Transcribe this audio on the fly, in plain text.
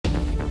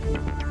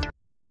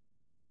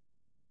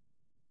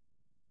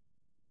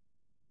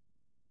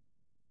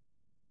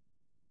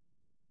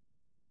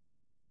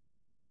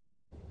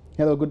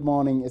Hello, good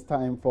morning. It's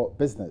time for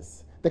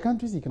business. The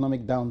country's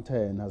economic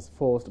downturn has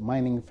forced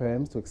mining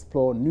firms to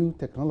explore new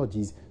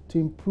technologies to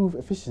improve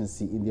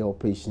efficiency in their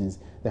operations.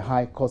 The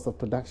high cost of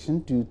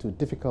production due to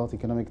difficult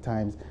economic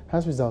times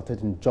has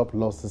resulted in job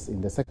losses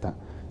in the sector.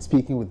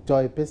 Speaking with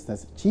Joy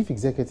Business, Chief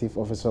Executive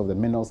Officer of the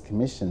Minerals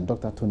Commission,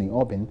 Dr. Tony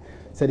Orbin,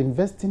 said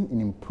investing in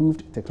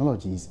improved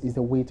technologies is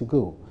the way to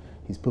go.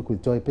 He spoke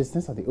with Joy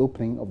Business at the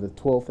opening of the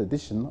 12th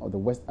edition of the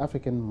West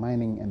African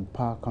Mining and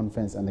Power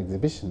Conference and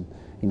Exhibition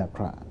in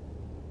Accra.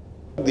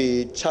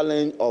 The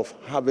challenge of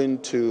having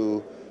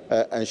to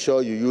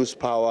ensure you use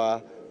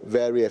power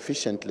very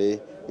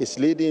efficiently is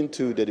leading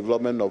to the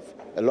development of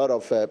a lot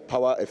of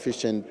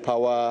efficient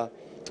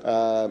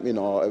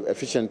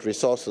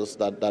resources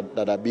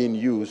that are being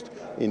used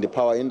in the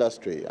power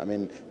industry. I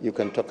mean, you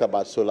can talk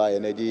about solar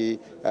energy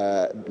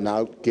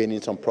now gaining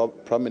some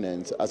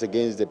prominence as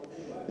against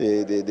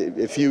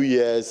a few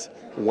years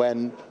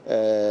when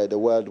the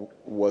world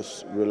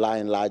was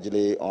relying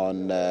largely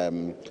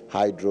on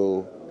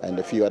hydro and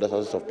a few other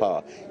sources of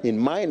power. In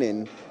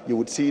mining, you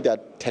would see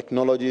that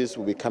technologies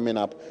will be coming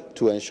up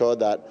to ensure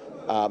that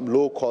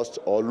low cost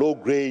or low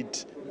grade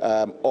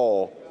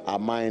ore are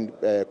mined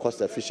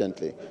cost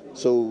efficiently.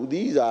 So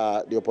these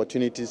are the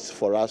opportunities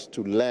for us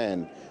to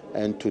learn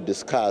and to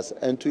discuss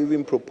and to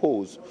even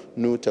propose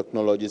new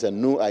technologies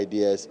and new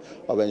ideas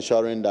of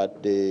ensuring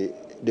that the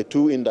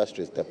two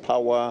industries, the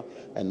power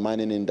and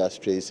mining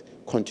industries,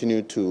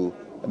 continue to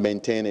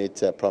maintain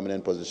its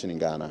prominent position in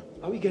Ghana.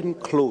 Are we getting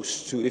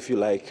close to, if you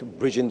like,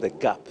 bridging the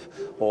gap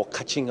or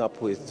catching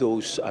up with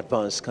those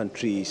advanced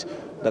countries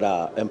that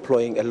are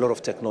employing a lot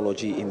of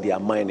technology in their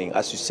mining,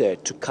 as you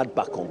said, to cut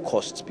back on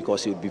costs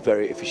because it would be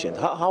very efficient?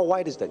 How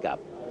wide is the gap?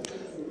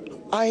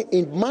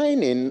 In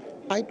mining,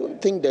 I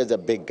don't think there's a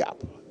big gap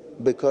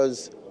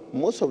because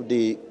most of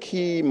the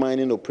key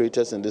mining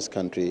operators in this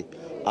country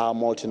are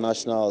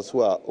multinationals who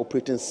are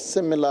operating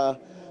similar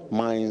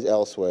mines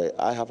elsewhere.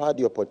 I have had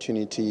the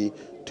opportunity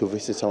to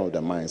visit some of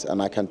the mines,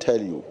 and I can tell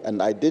you,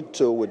 and I did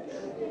so with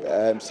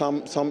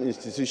some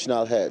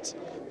institutional heads,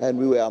 and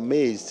we were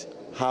amazed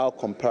how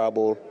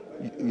comparable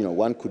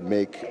one could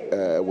make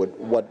with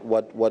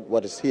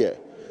what is here.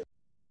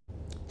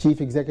 Chief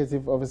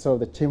Executive Officer of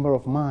the Chamber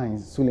of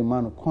Mines,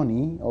 Suleiman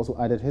Koni, also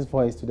added his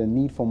voice to the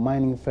need for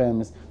mining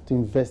firms to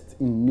invest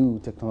in new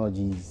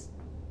technologies.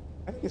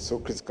 I think it's so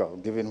critical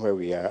given where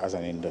we are as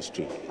an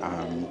industry.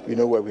 You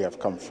know where we have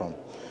come from.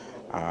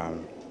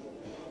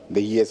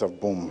 The years of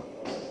boom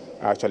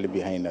are actually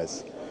behind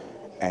us.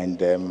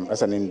 And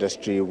as an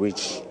industry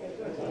which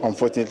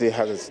unfortunately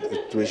has a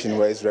situation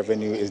where its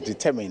revenue is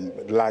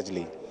determined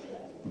largely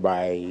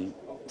by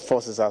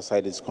forces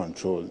outside its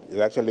control,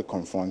 it's actually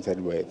confronted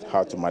with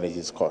how to manage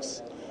its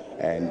costs.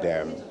 And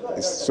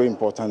it's so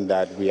important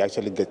that we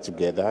actually get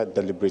together,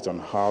 deliberate on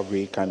how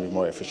we can be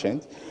more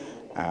efficient,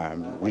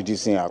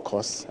 reducing our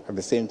costs, at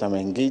the same time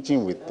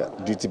engaging with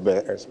duty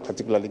bearers,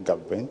 particularly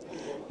government,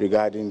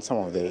 regarding some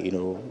of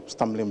the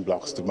stumbling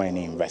blocks to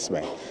mining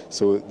investment.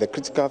 So the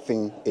critical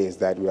thing is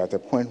that we're at a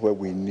point where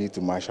we need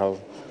to marshal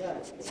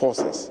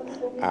forces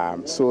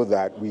so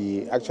that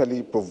we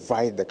actually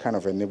provide the kind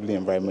of enabling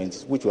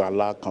environments which will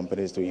allow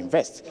companies to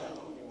invest.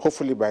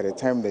 Hopefully by the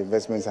time the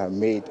investments are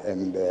made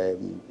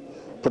and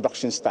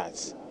production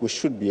starts, we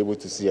should be able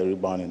to see a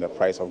rebound in the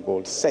price of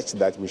gold such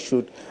that we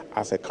should,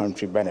 as a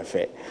country,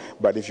 benefit.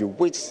 But if you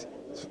wait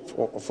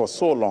for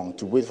so long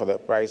to wait for the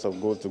price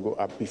of gold to go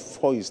up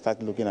before you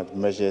start looking at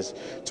measures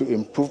to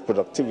improve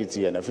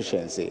productivity and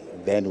efficiency,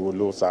 then we'll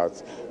lose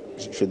out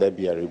should there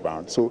be a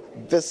rebound. So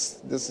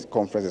this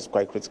conference is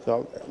quite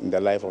critical in the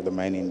life of the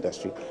mining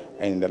industry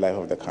and in the life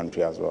of the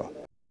country as well.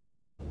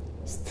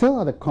 Still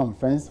at the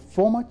conference,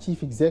 former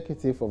Chief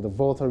Executive of the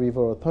Volta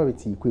River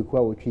Authority, Kweku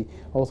Awotri,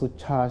 also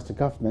charged the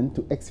government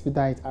to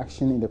expedite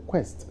action in the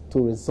quest to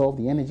resolve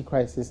the energy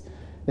crisis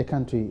the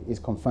country is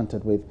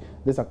confronted with.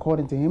 This,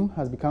 according to him,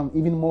 has become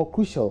even more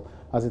crucial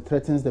as it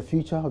threatens the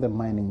future of the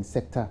mining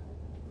sector.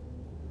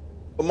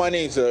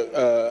 Mining is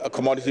a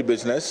commodity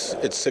business.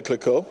 It's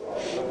cyclical.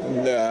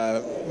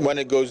 When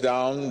it goes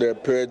down, there are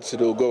periods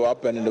it will go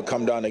up and it will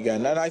come down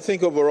again. And I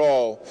think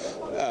overall,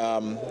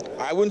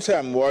 I wouldn't say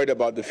I'm worried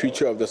about the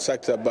future of the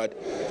sector, but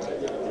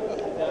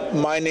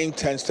mining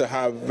tends to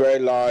have very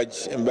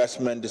large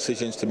investment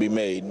decisions to be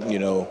made.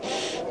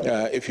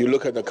 If you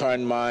look at the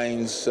current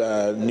mines,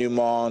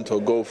 Newmont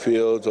or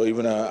Goldfields or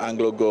even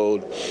Anglo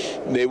Gold,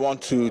 they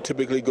want to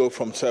typically go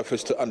from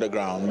surface to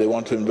underground. They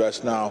want to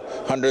invest now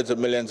hundreds of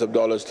millions of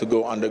dollars to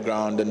go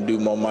underground and do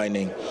more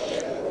mining.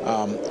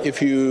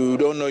 If you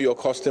don't know your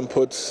cost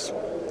inputs,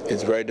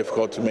 it's very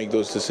difficult to make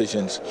those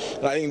decisions.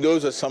 And I think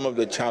those are some of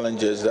the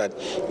challenges that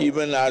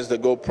even as the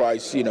gold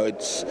price,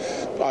 it's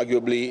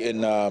arguably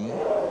in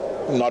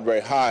not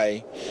very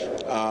high,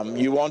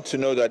 you want to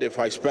know that if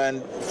I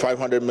spend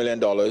 $500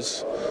 million,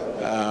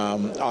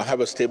 I'll have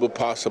a stable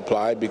power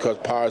supply because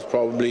power is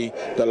probably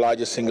the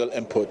largest single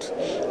input.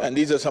 And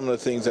these are some of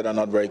the things that are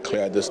not very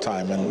clear at this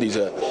time, and these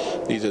are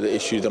the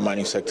issues the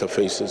mining sector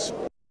faces.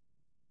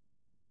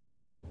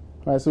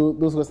 All right, so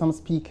those were some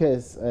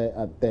speakers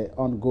at the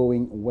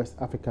ongoing West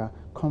Africa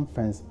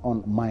Conference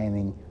on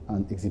Mining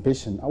and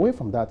Exhibition. Away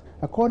from that,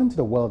 according to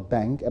the World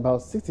Bank,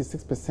 about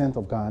 66%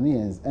 of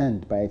Ghanaians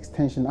and, by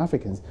extension,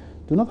 Africans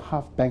do not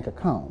have bank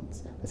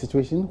accounts, a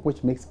situation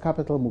which makes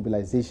capital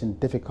mobilization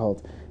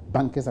difficult.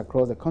 Bankers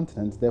across the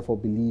continent therefore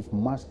believe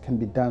much can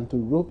be done to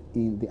rope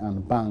in the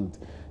unbanked.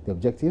 The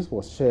objectives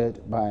was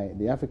shared by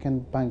the African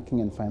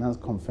Banking and Finance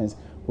Conference,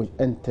 which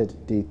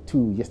entered day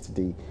 2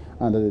 yesterday,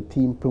 under the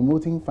theme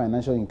Promoting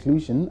Financial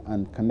Inclusion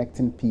and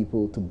Connecting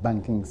People to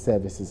Banking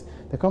Services.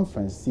 The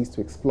conference seeks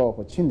to explore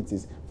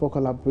opportunities for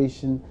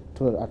collaboration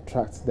to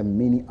attract the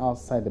many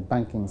outside the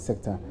banking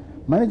sector.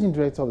 Managing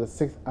Director of the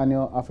 6th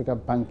Annual Africa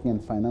Banking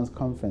and Finance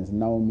Conference,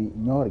 Naomi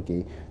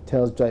Nyorge,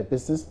 tells Dry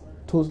Business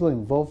total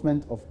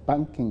involvement of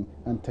banking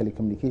and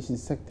telecommunications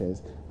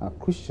sectors are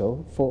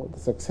crucial for the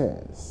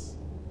success.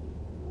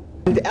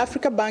 The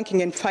Africa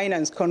Banking and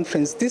Finance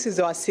Conference, this is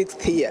our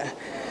 6th year.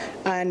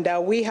 And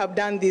we have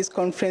done this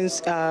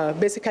conference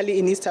basically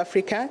in East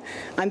Africa.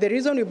 And the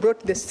reason we brought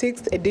the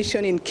 6th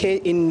edition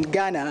in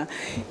Ghana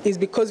is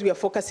because we are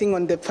focusing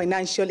on the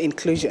financial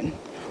inclusion.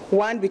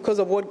 One, because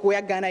of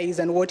where Ghana is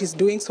and what it's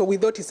doing, so we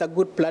thought it's a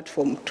good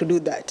platform to do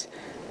that.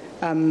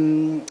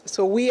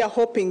 So we are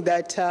hoping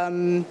that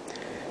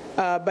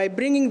by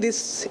bringing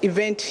this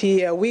event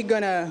here, we're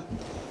going to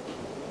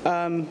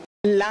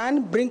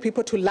bring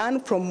people to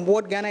learn from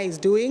what Ghana is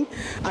doing,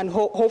 and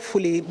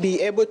hopefully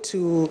be able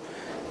to,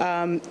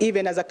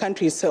 even as a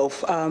country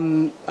itself,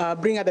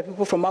 bring other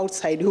people from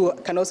outside who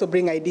can also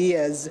bring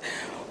ideas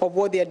of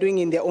what they are doing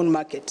in their own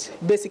market.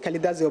 Basically,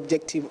 that's the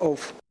objective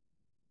of.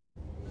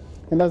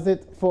 And that's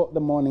it for the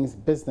morning's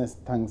business.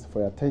 Thanks for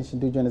your attention.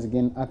 Do join us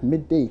again at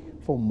midday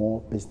for more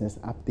business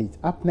updates.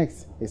 Up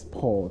next is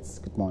sports.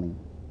 Good morning.